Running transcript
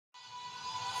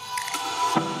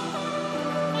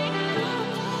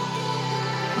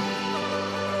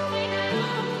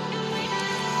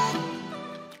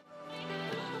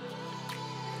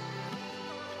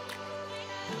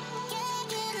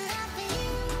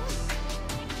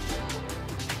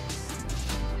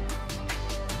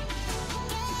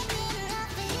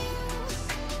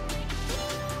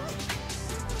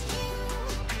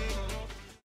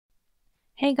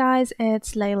Hey guys,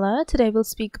 it's Layla. Today we'll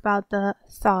speak about the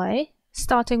thigh.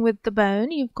 Starting with the bone,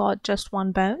 you've got just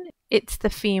one bone. It's the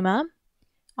femur.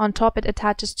 On top it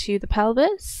attaches to the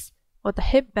pelvis or the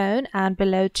hip bone, and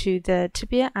below to the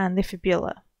tibia and the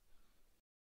fibula.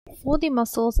 For the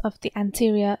muscles of the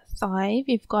anterior thigh,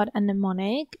 we've got a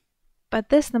mnemonic, but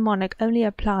this mnemonic only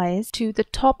applies to the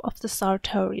top of the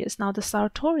sartorius. Now the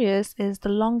sartorius is the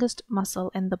longest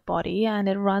muscle in the body and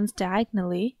it runs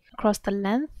diagonally across the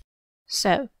length.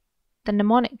 So the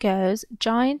mnemonic goes: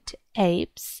 giant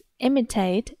apes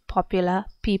imitate popular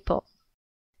people.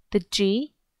 The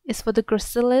G is for the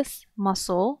gracilis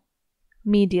muscle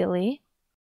medially.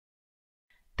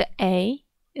 The A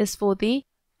is for the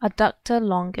adductor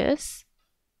longus.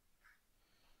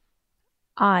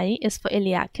 I is for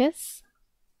Iliacus.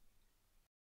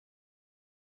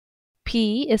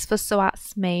 P is for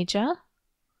Psoas Major.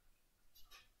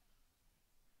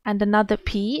 And another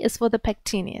P is for the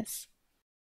pectineus.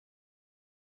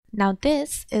 Now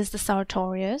this is the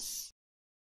sartorius.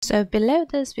 So below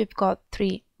this we've got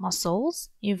three muscles.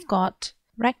 You've got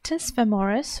rectus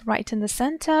femoris right in the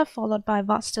center, followed by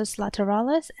vastus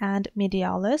lateralis and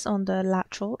medialis on the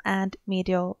lateral and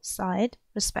medial side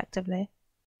respectively.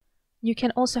 You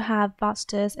can also have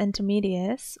vastus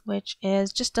intermedius, which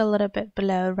is just a little bit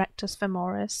below rectus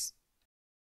femoris.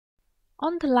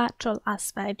 On the lateral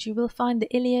aspect, you will find the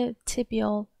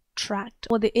iliotibial tract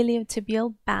or the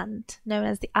iliotibial band, known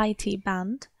as the IT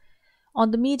band.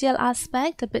 On the medial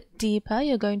aspect, a bit deeper,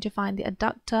 you're going to find the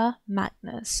adductor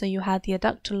magnus. So you have the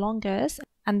adductor longus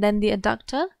and then the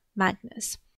adductor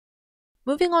magnus.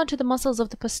 Moving on to the muscles of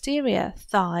the posterior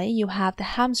thigh, you have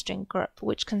the hamstring grip,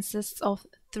 which consists of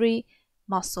three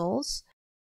muscles: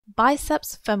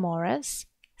 biceps femoris,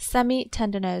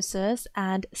 semitendinosus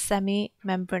and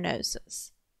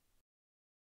semimembranosus.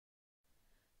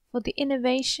 For the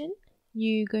innervation,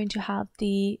 you're going to have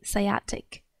the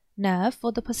sciatic nerve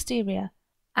for the posterior,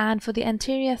 and for the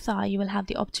anterior thigh you will have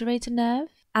the obturator nerve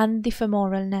and the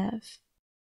femoral nerve.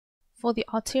 For the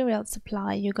arterial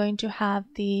supply, you're going to have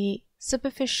the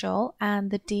superficial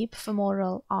and the deep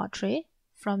femoral artery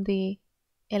from the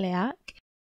iliac,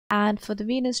 and for the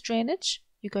venous drainage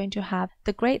you're going to have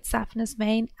the great saphenous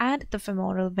vein and the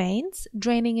femoral veins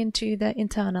draining into the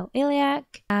internal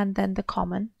iliac and then the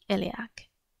common iliac.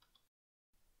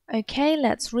 Okay,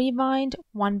 let's rewind.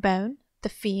 One bone, the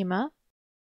femur.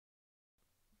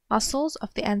 Muscles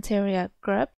of the anterior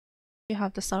grip. You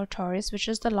have the sartorius, which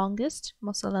is the longest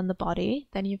muscle in the body.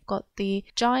 Then you've got the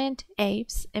giant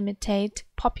apes imitate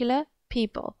popular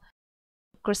people.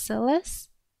 Gracilis,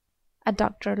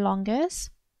 adductor longus,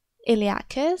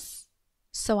 Iliacus,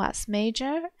 Psoas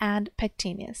Major and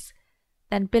pectineus.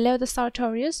 Then below the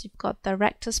sartorius, you've got the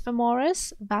rectus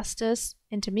femoris, vastus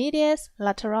intermedius,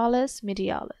 lateralis,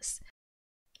 medialis.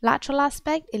 Lateral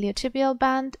aspect, iliotibial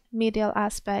band. Medial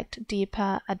aspect,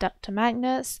 deeper adductor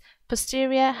magnus.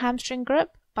 Posterior hamstring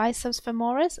grip, biceps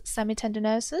femoris,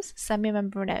 semitendinosus,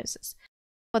 semimembranosus.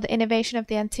 For the innervation of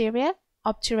the anterior,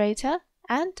 obturator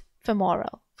and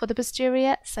femoral. For the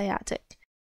posterior, sciatic.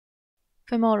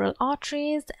 Femoral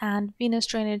arteries and venous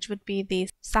drainage would be the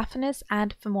saphenous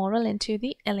and femoral into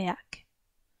the iliac.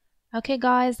 Okay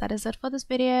guys, that is it for this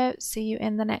video. See you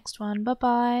in the next one. Bye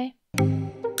bye.